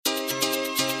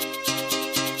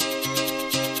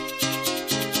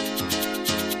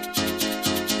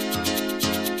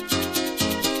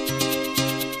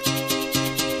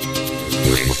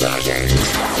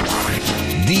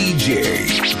DJ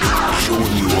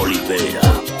Júnior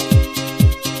Oliveira.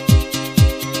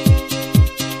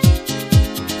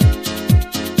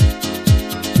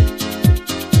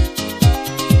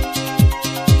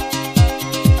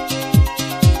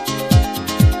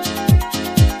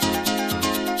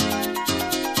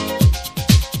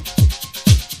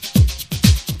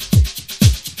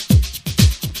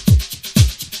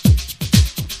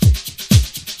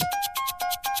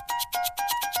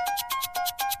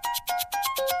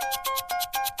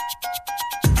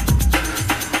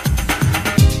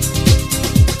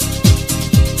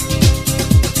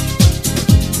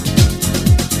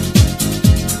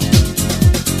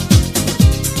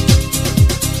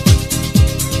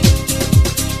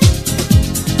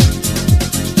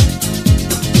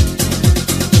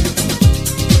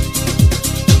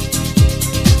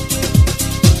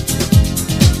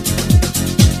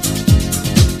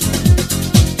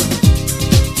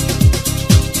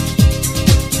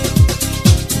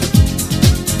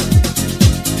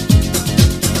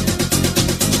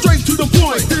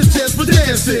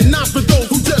 Not for those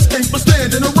who just came for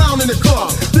standing around in the car.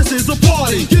 This is a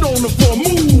party. Get on the floor,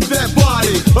 move that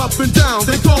body up and down.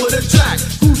 They call it a jack.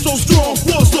 Who's so strong,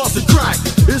 floor starts to crack.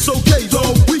 It's okay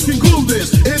though, we can glue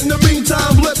this. In the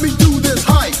meantime, let me do this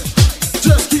hype.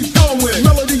 Just keep going,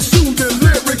 melody soothing,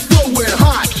 lyric flowing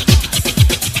hot.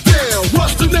 Damn,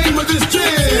 what's the name of this jam?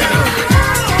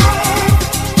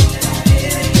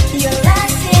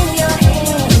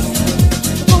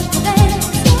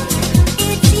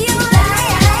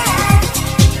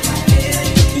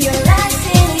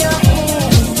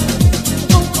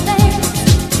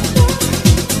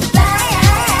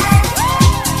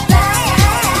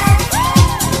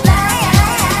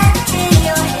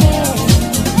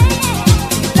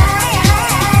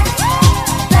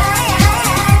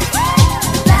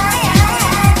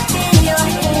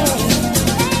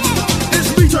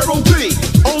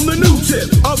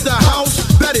 Of the house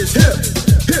that is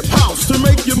hip house to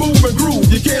make you move and groove.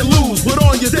 You can't lose, put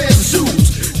on your dancing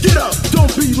shoes. Get up,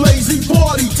 don't be lazy,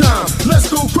 party time.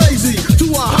 Let's go crazy to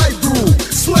a hype groove.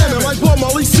 Slamming like what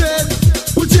Molly said.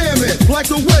 We're jamming like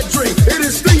a wet drink. It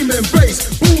is steaming, bass,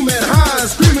 booming, high,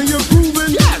 screaming, you're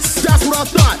grooving. Yes, that's what I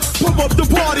thought. Pump up the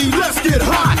party, let's get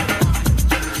hot.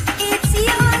 It's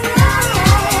your life.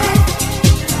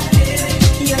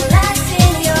 Your life's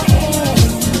in your head.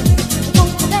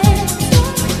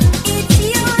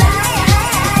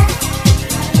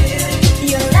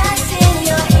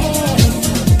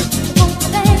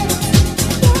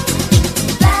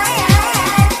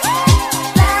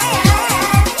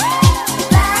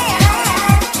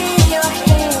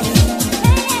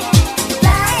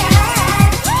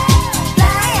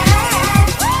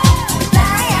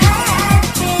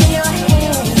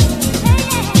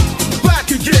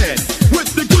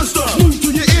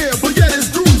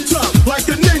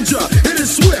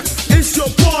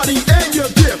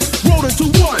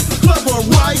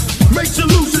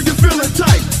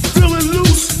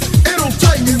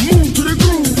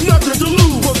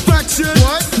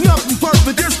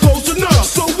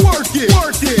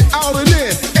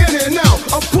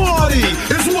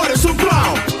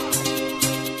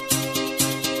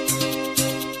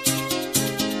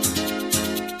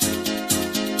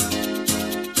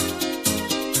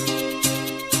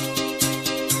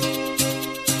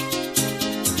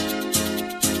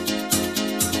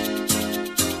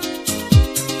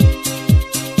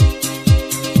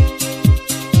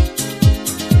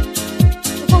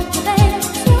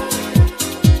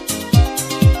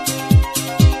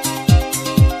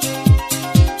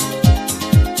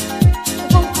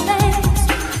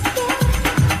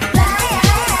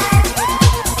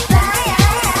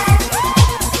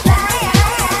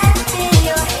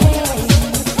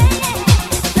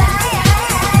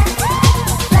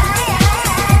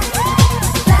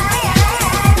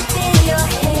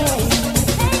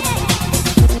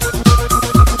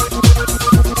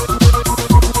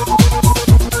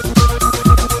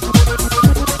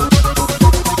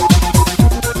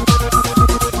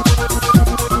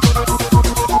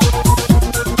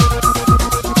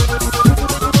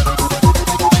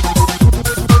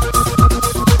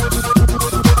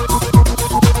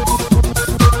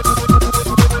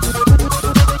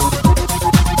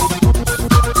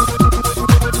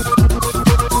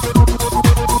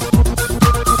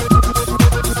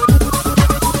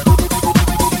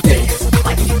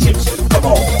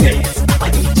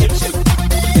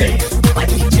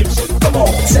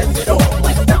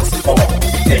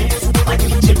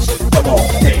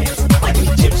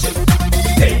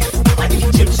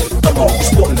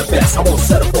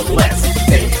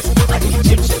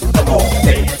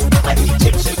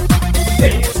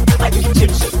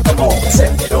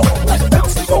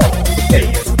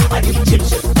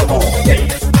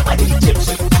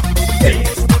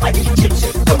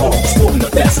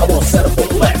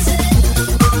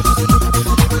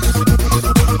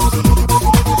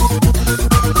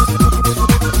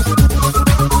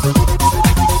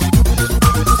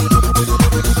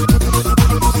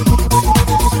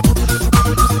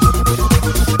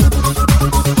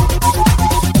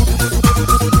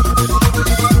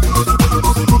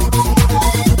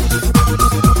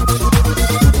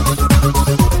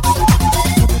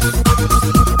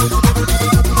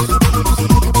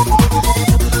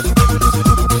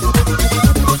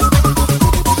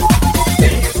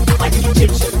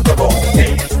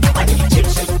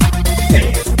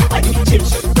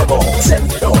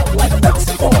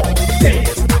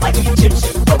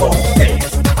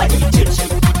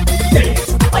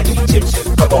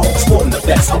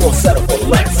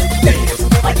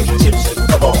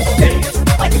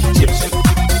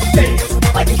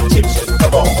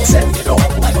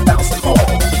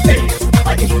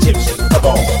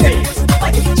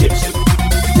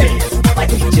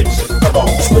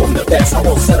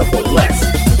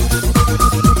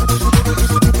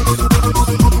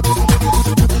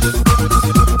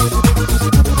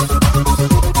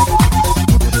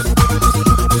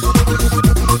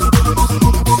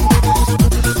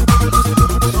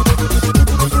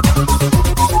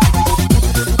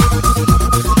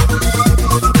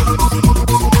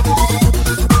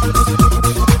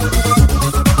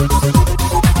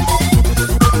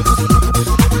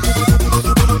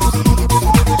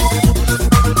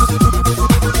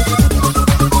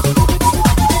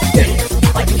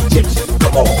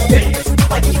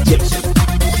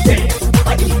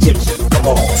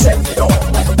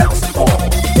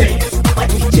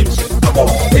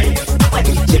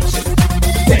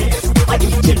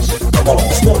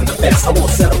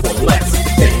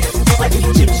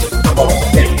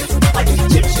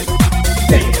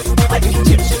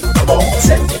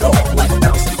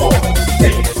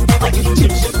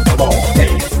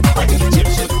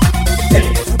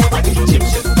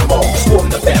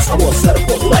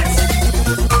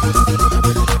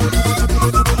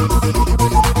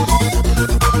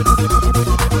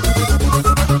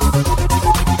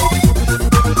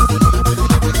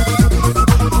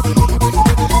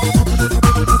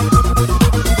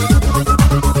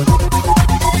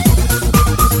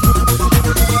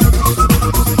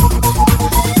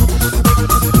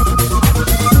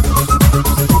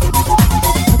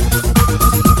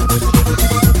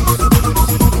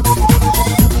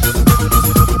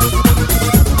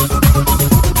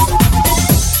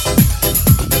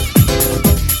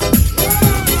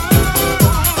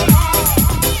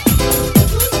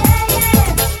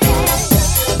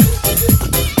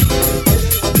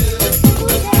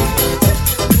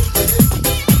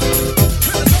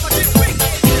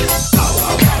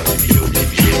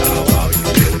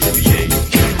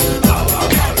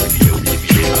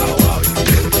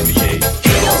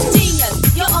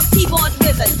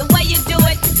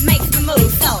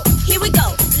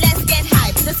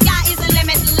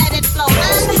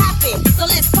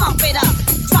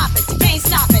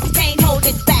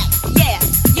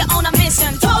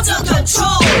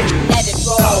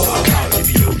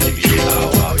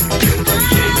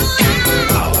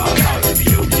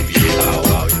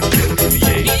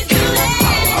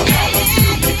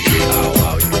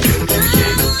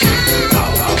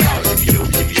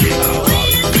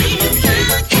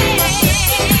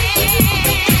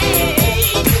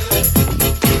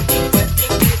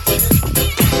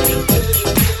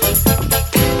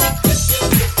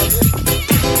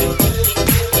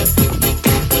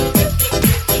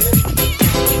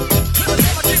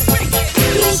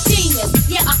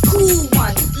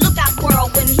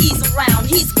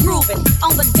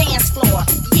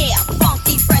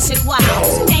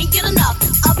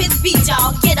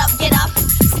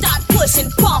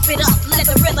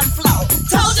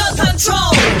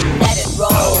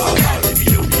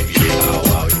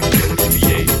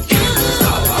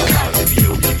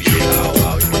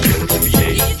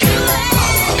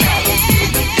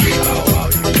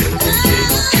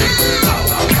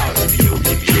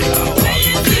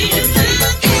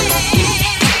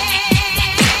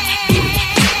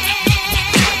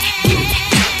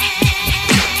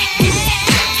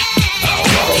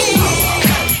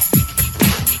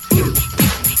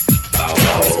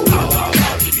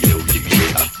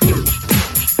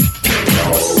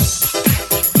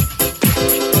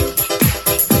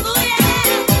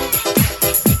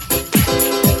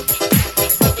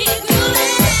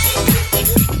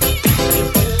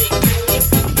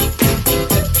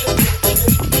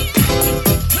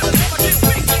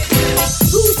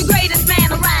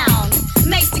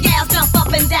 girls jump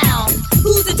up and down.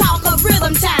 Who's the talk of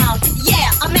Rhythm Town?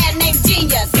 Yeah, a man named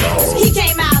Genius. He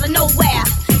came out of nowhere,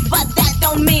 but that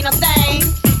don't mean a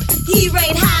thing. He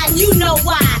rate high and you know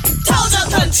why. Total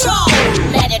control,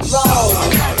 let it roll.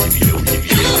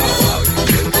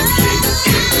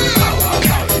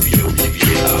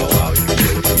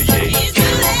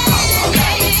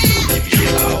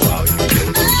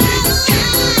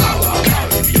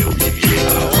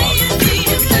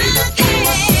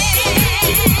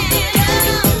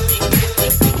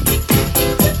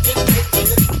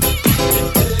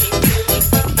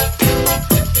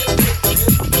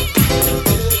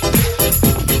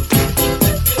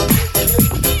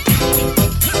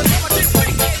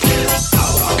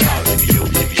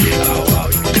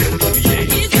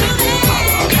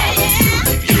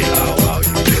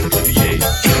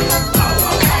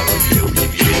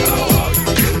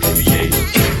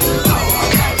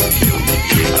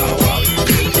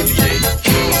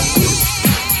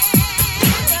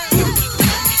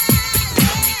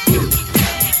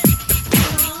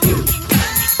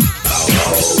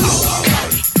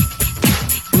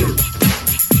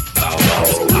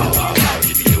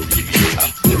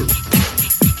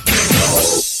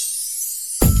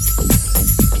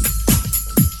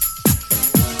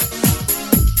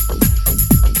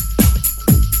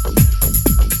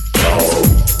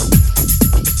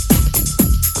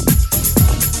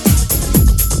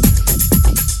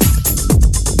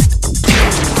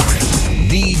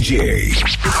 DJ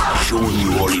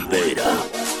Júnior Oliveira.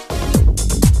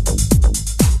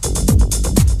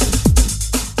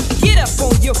 Get up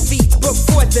on your feet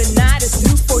before the night is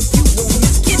through, for you won't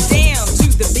miss. Get down to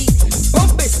the beat,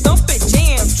 bump it, stomp it,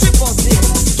 jam, trip on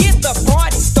this. Get the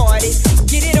party started,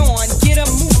 get it on, get a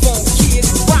move on,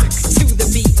 kids, rock to the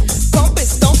beat. Bump it,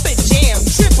 stomp it, jam,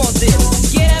 trip on this.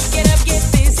 Get up, get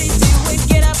busy, do it.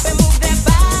 Get up and move that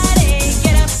body.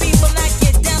 Get up, people, now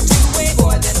get down to it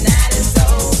before the night is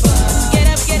over. Get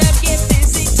up, get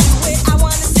busy, do it. I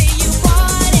wanna see you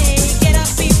party. Get up,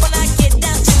 people, now get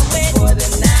down to it before the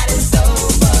night is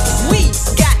over. We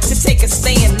got to take a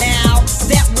stand now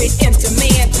that we're into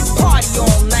man. Party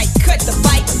all night, cut the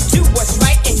fight, do what's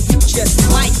right, and you just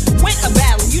might win a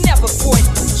battle you never fought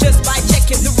just by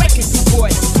checking the record you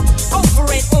bought. Over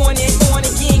and on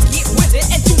again, get with it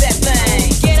and do that thing.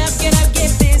 Get up,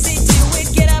 get busy, do it.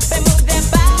 Get up and move that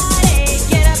body.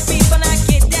 Get up, people, now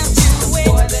get down to it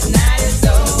before the night is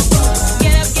over.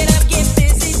 Get up, get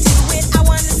busy, do it. I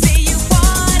wanna see you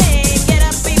party. Get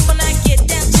up, people, now get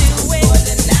down to it before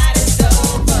the night is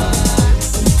over.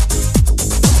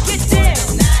 Get down,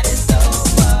 the night is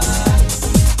over.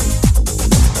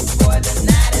 Before the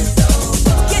night is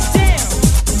over. Get down,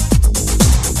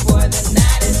 before the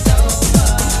night is over.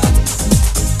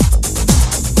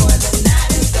 Before the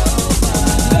night is over.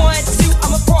 1, 2,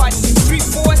 I'm a party. 3,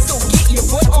 4, so get your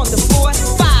butt on the floor.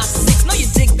 5, 6, know you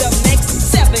dig the mix.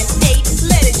 7, 8,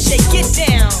 let it shake. Get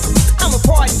down. I'm a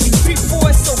party. 3,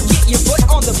 4, so get your butt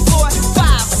on the floor.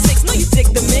 5, 6, know you dig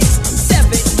the mix.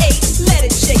 7, 8, let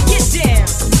it shake. Get down.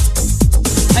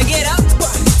 I get up.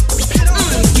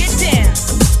 Get down.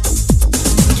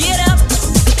 Get up.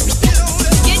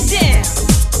 Get down.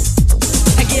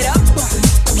 I get up.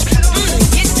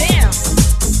 Get down.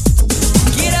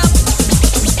 Get up.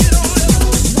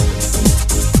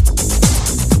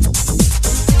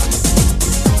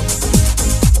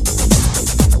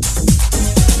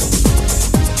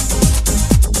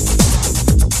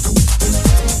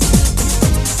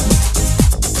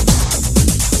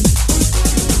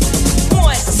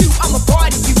 One, two, I'm a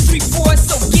party. You 3, 4,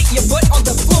 so get your butt on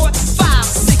the floor. 5,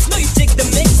 6, know you dig the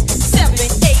mix. 7,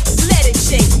 8, let it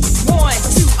shake. 1,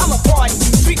 2, I'm a party.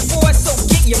 You 3, 4, so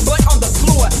get your butt on the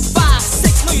floor. 5,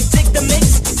 6, know you dig the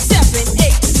mix. 7,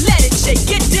 8, let it shake.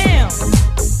 Get down.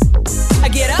 I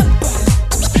get up.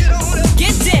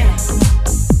 Get down.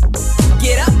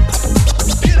 Get up.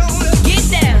 Get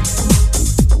down.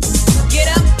 Get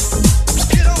up.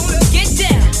 Get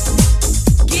down.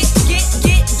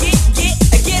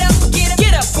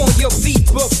 Get up on your feet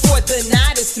before the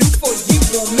night is through, for you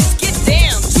won't miss. Get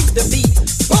down to the beat,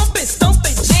 bump it, stomp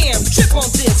it, jam, trip on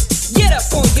this. Get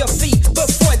up on your feet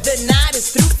before the night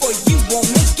is through, for you won't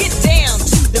miss. Get down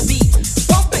to the beat,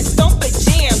 bump it, stomp it,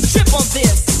 jam, trip on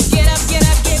this. Get up,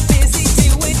 get busy,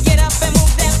 do it. Get up and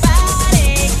move that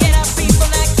body. Get up, people,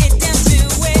 now get down to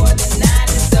it before the night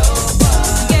is over.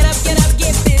 Get up,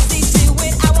 get busy, do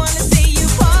it. I wanna see you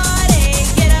party.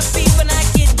 Get up, people, now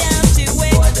get down to it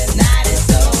before the night is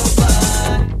over.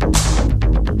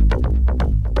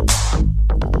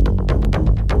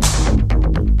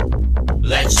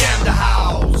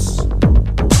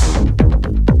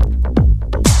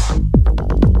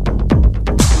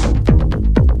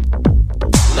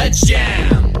 Let's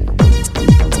jam.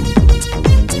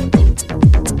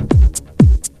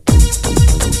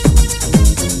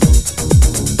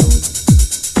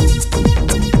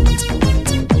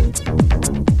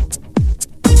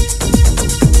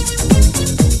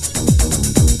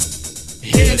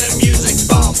 Hear the music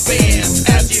bumping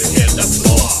as you hit the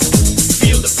floor.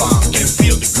 Feel the funk and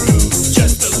feel the groove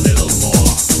just a little more.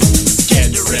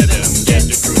 Get the rhythm,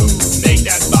 get the groove, make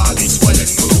that body sweat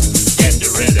and move. Get the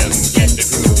rhythm, get the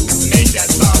groove, make that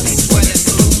body sweat and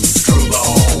move. Groove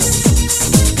on,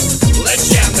 let's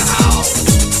jam the house.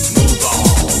 Move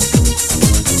on,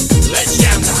 let's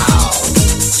jam the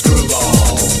house. Groove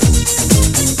on,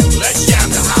 let's jam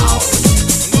the house.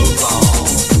 Move on,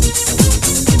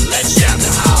 let's jam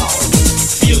the house.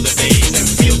 Feel the bass and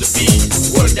feel the beat.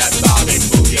 Work that body,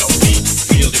 move your feet.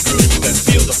 Feel the groove and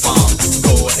feel the funk.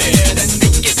 Go ahead and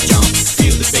make it jump.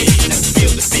 Feel the bass and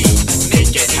feel the beat.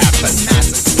 Make it happen nice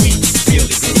and sweet. Feel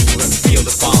the groove and feel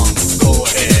the funk. Go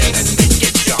ahead and make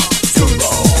it jump. Groove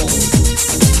on,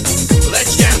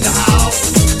 let's jam the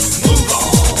house. Move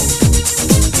on,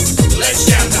 let's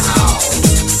jam the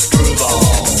house. Groove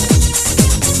on,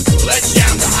 let's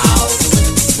jam the house.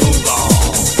 Move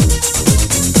on,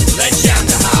 let's jam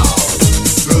the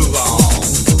house. Groove on,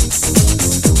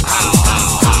 how,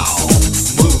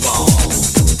 move on,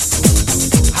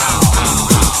 how,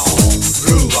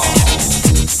 groove on,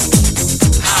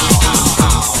 how,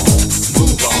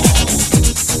 move on,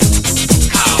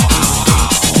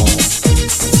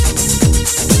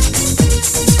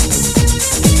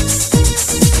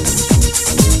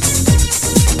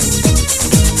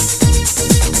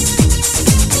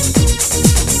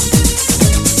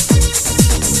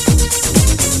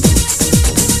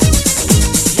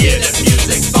 Hear the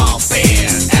music bumping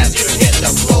as you hit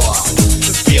the floor.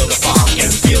 Feel the funk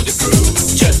and feel the groove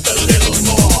just a little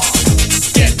more.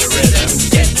 Get the rhythm,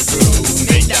 get the groove,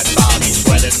 make that body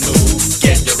sweat and move.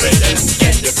 Get the rhythm,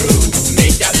 get the groove,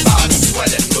 make that body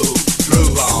sweat and move.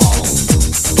 Groove on,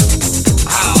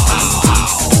 how,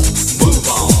 move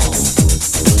on,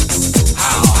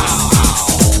 how,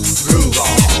 groove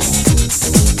on,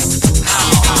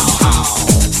 how,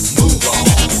 move on.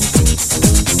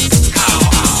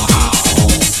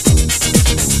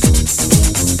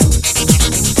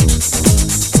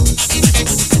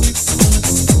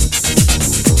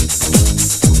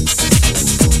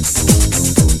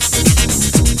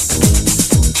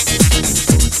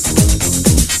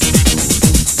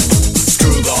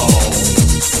 Groove on,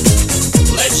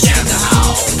 let's jam the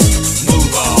house.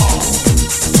 Move on,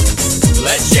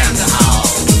 let's jam the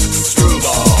house. Groove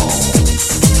on,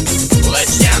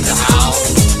 let's jam the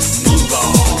house. Move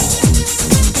on,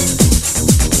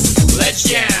 let's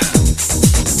jam.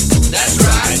 That's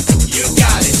right, you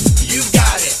got it, you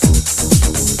got it.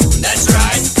 That's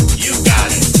right, you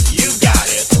got it, you got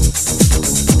it.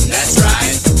 That's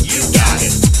right, you got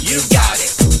it, you got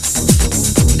it.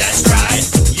 That's right,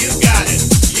 you got it,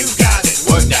 you got it.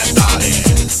 Work that body,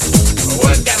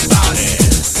 work that body.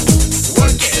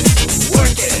 Work it,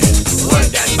 work it, work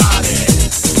that body.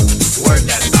 Work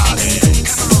that body,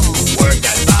 work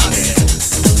that body.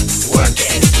 Work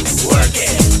it, work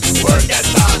it, work that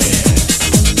body.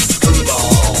 Groove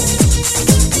on,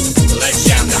 let's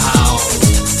jam the house.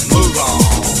 Move on,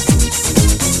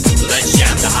 let's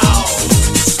jam the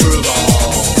house. Groove on,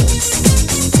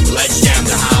 let's jam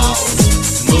the house.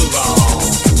 Move on,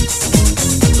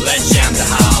 let's jam the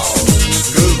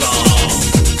house. Groove on,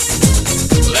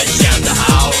 let's jam the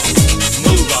house.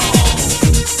 Move on,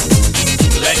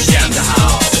 let's jam the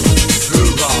house.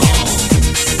 Groove on,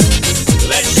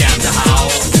 let's jam the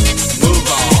house. Move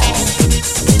on,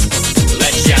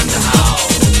 let's jam the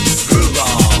house. Groove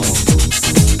on,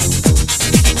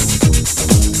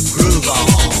 groove on,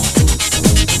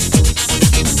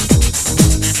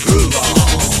 groove on,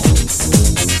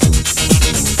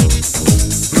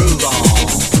 groove on,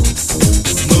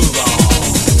 move on.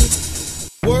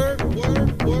 Work, work,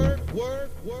 work,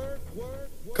 work, work, work.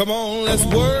 Come on, let's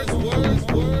work.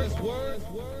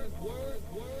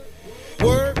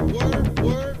 Work, work,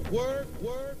 work, work,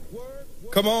 work.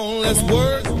 Come on, let's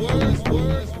work.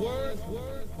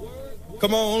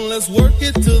 Come on, let's work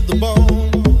it to the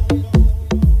bone.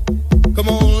 Come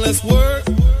on, let's work.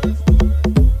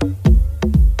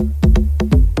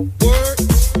 Work.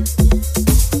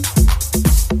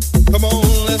 Come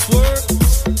on, let's work.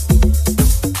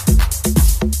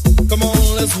 Come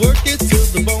on, let's work it to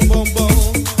the bone, bone,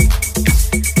 bone.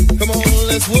 Come on,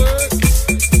 let's work.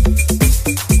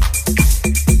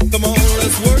 Come on,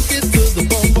 let's work it to the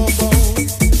bone, bone, bone.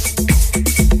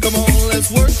 Come on, let's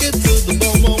work it to the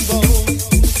bone, bone, bone.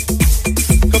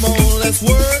 Come on, let's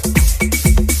work.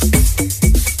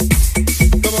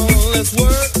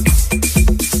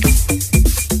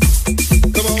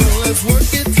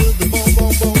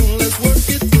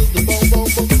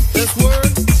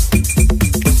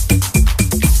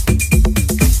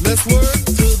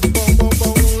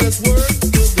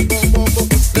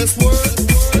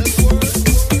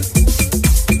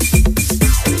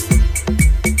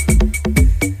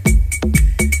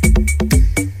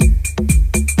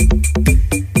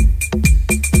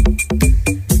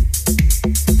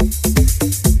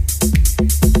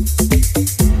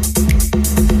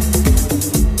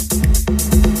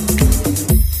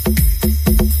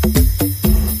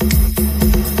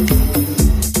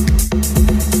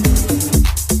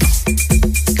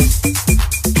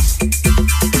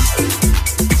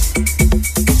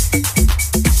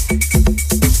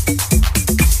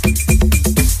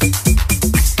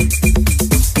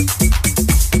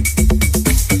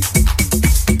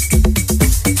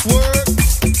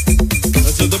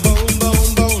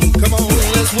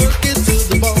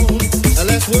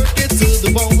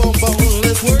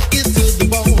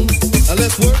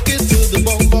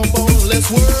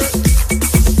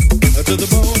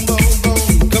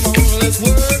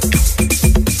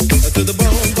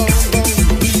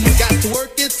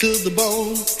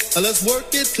 let's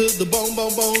work it to the bone,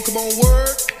 bone, bone. Come on,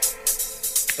 work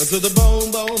to the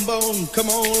bone, bone, bone. Come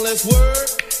on, let's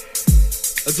work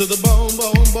to the bone,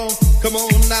 bone, bone. Come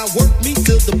on now, work me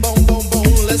to the bone, bone, bone.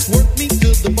 Let's work me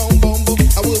to the bone, bone, bone.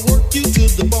 I will work you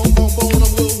to the bone, bone, bone. I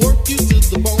will work you to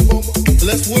the bone, bone, bone.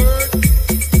 Let's work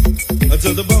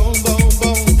to the bone, bone,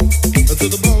 bone. To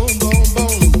the bone, bone,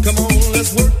 bone. Come on,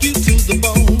 let's work you to the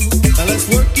bone. Let's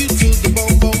work you to the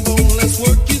bone, bone, bone. Let's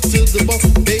work you to the bone.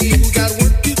 Baby, we gotta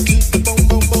work you to the bone,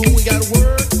 bone, bone. We gotta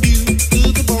work you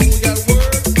to the bone. We gotta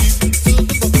work you to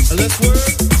the bone. Let's work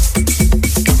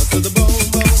to the bone,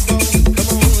 bone, bone.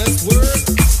 Come on, let's work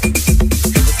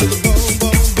to the bone,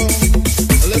 bone, bone.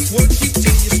 Let's work you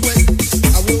till you sweat.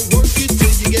 I will work you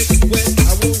till you get wet.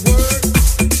 I will work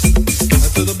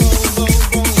to the bone, bone,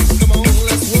 bone. Come on,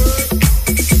 let's work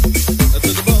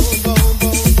to the bone, bone,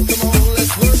 bone. Come on,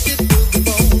 let's work it to the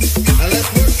bone.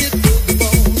 Let's work it to the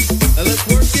bone. Let's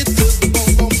work it to the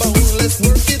bone, bone, bone. Let's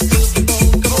work it to the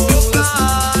bone. Come on, let's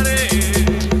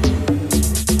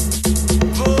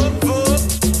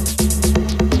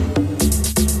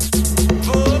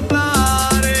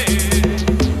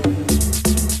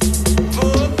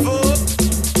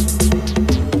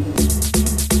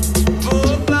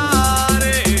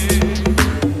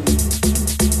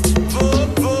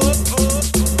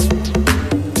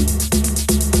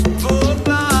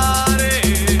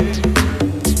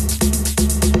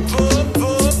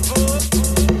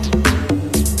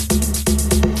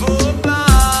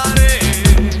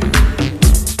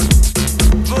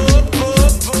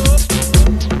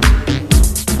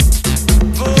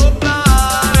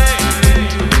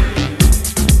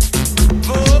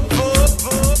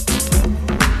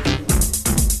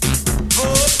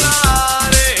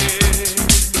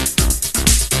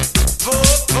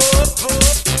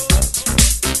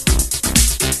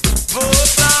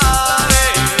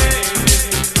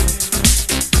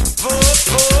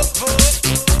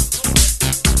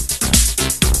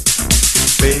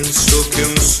penso che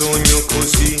un sogno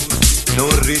così non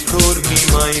ritorni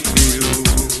mai più.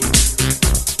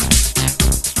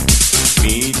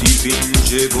 Mi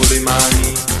dipingevo le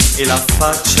mani e la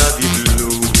faccia di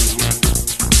blu.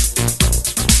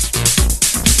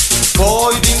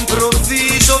 Poi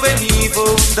d'improvviso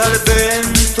venivo dal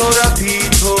vento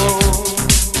rapito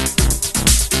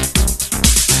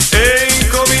e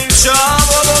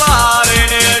incominciavo a volare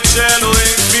nel cielo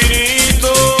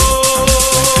infinito.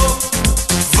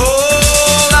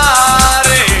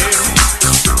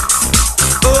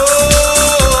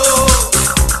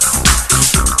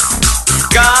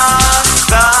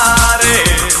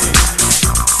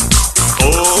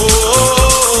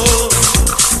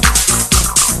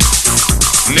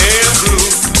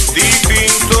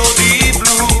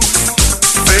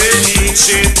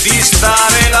 Di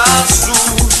stare lassù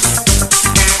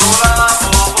e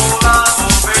volavo, volavo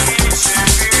felice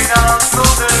fino in alto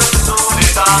del sole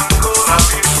ed ancora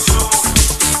più su,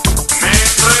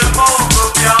 mentre il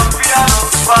mondo pian piano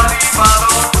spariva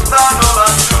lontano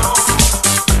laggiù.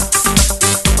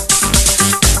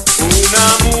 Una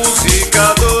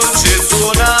musica dolce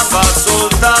suonava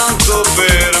soltanto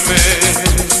per me.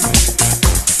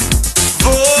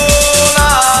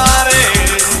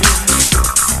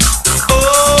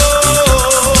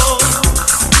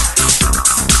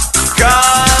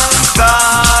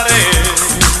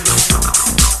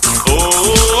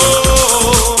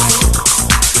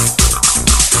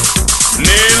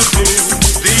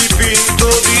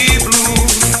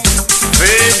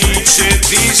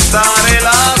 Di stare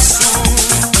lassù,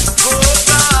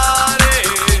 volare,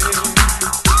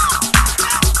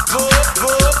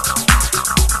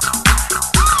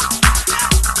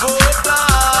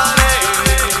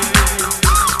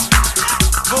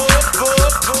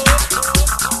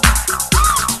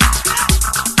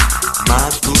 ma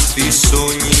tutti i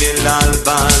sogni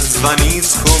nell'alba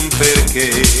svaniscono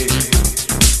perché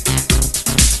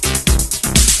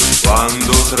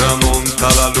quando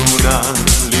tramonta la luna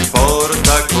li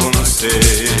porta con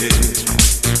sé.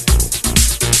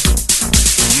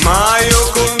 Ma io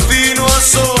continuo a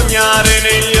sognare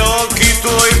negli occhi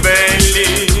tuoi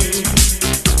belli,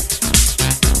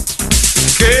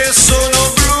 che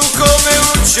sono blu come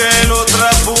un cielo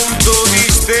trapunto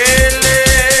di stelle.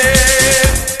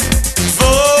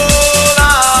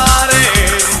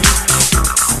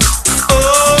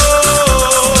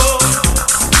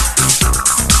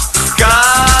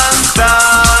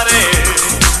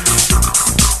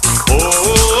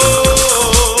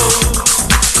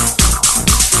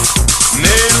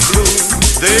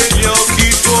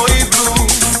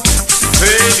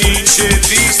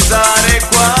 Di stare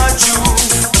qua giù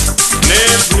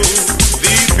nel blu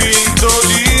dipinto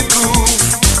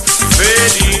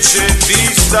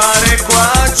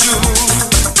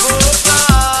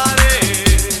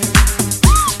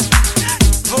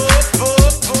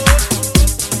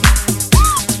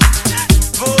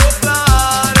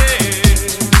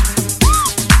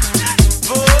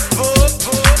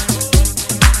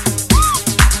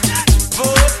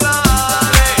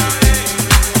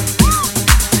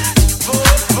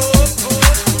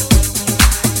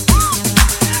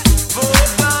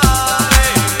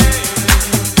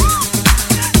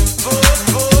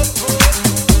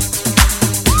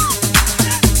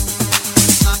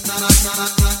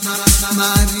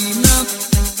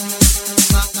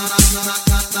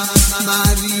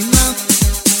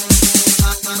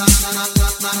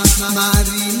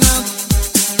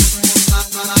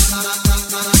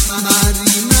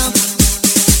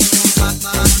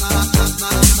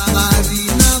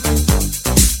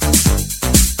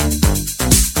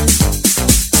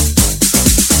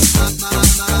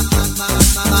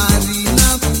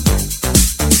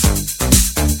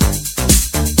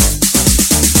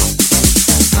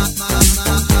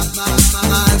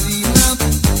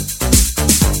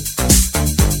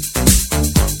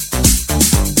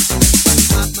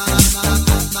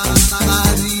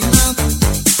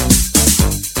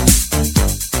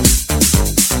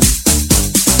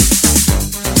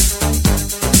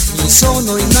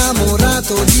Sono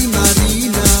innamorato di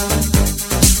Marina,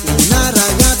 una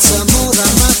ragazza mora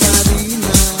ma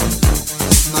carina,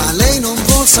 ma lei non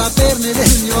vuol saperne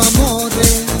del mio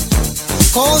amore.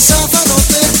 Cosa farò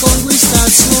per conquistare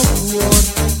il suo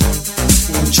cuore?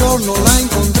 Un giorno la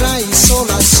incontrai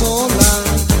sola sola,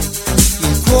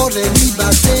 il cuore mi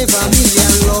batteva mille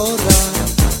all'ora.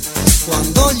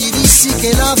 Quando gli dissi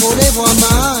che la volevo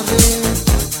amare,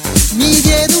 mi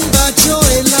diede un bacio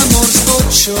e l'amor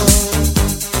scocciò.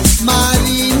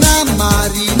 Marina,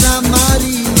 Marina,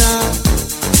 Marina,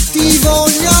 ti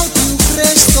voglio al più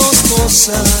presto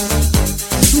sposare.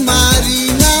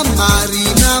 Marina,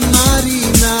 Marina,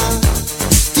 Marina,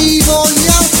 ti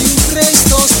voglio al più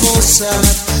presto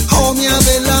sposare. Oh mia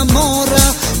bella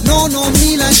mora, no, non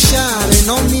mi lasciare,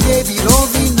 non mi devi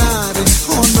rovinare.